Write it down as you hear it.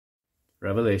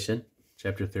Revelation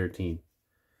chapter 13.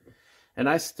 And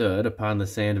I stood upon the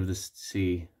sand of the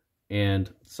sea,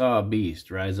 and saw a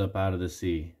beast rise up out of the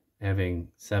sea, having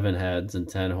 7 heads and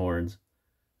 10 horns,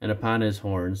 and upon his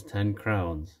horns 10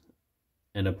 crowns,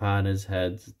 and upon his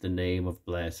heads the name of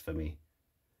blasphemy.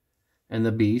 And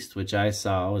the beast which I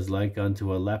saw was like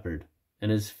unto a leopard,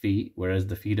 and his feet were as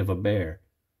the feet of a bear,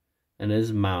 and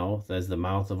his mouth as the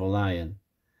mouth of a lion.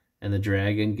 And the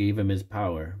dragon gave him his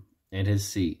power, and his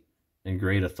seat, and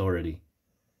great authority.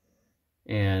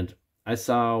 And I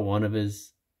saw one of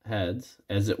his heads,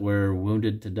 as it were,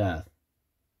 wounded to death,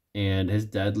 and his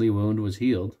deadly wound was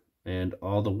healed, and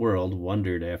all the world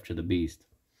wondered after the beast.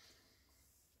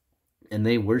 And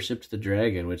they worshipped the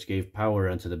dragon, which gave power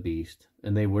unto the beast,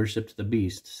 and they worshipped the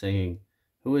beast, saying,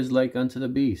 Who is like unto the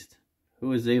beast?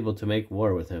 Who is able to make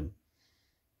war with him?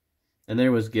 And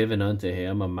there was given unto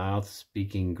him a mouth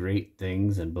speaking great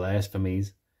things and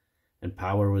blasphemies, and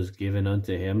power was given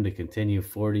unto him to continue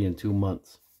 42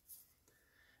 months.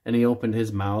 And he opened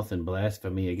his mouth in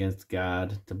blasphemy against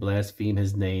God, to blaspheme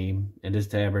his name, and his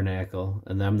tabernacle,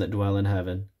 and them that dwell in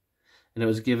heaven. And it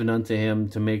was given unto him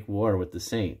to make war with the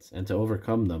saints, and to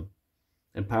overcome them.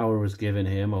 And power was given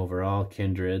him over all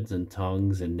kindreds, and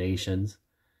tongues, and nations,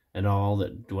 and all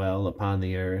that dwell upon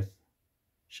the earth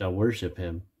shall worship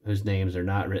him, whose names are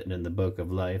not written in the book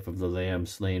of life of the Lamb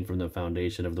slain from the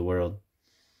foundation of the world.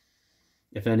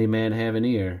 If any man have an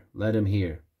ear, let him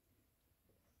hear.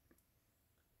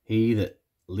 He that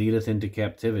leadeth into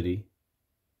captivity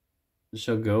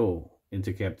shall go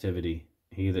into captivity.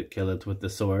 He that killeth with the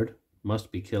sword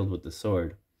must be killed with the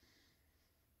sword.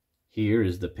 Here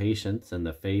is the patience and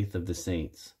the faith of the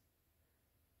saints.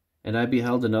 And I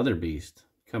beheld another beast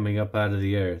coming up out of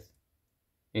the earth,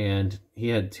 and he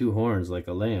had 2 horns like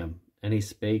a lamb, and he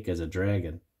spake as a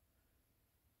dragon.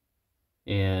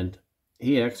 And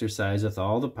he exerciseth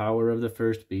all the power of the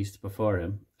first beast before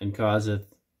him, and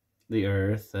causeth the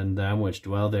earth and them which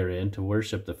dwell therein to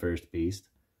worship the first beast,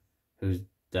 whose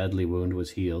deadly wound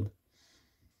was healed.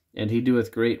 And he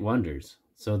doeth great wonders,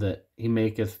 so that he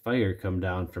maketh fire come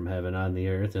down from heaven on the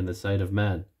earth in the sight of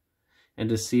men, and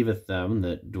deceiveth them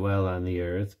that dwell on the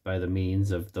earth by the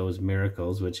means of those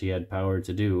miracles which he had power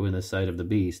to do in the sight of the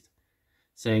beast,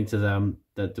 saying to them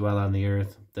that dwell on the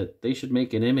earth that they should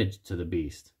make an image to the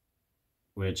beast,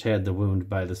 which had the wound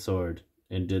by the sword,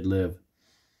 and did live.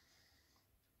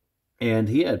 And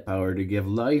he had power to give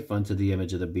life unto the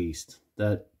image of the beast,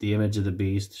 that the image of the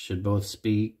beast should both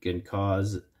speak and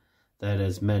cause that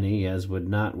as many as would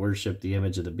not worship the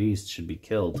image of the beast should be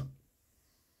killed.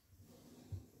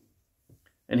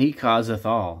 And he causeth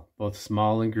all, both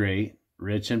small and great,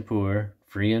 rich and poor,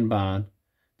 free and bond,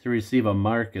 to receive a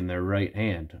mark in their right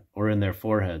hand, or in their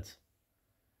foreheads,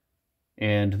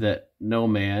 and that no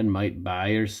man might buy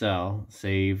or sell,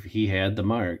 save he had the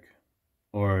mark,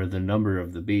 or the number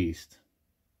of the beast,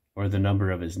 or the number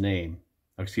of his name.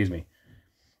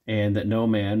 And that no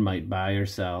man might buy or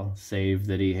sell, save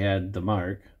that he had the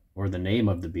mark, or the name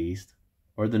of the beast,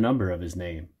 or the number of his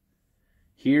name.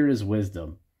 Here is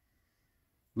wisdom.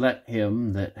 Let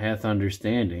him that hath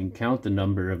understanding count the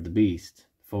number of the beast,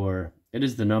 for it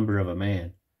is the number of a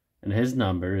man, and his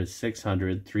number is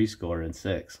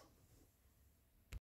 666.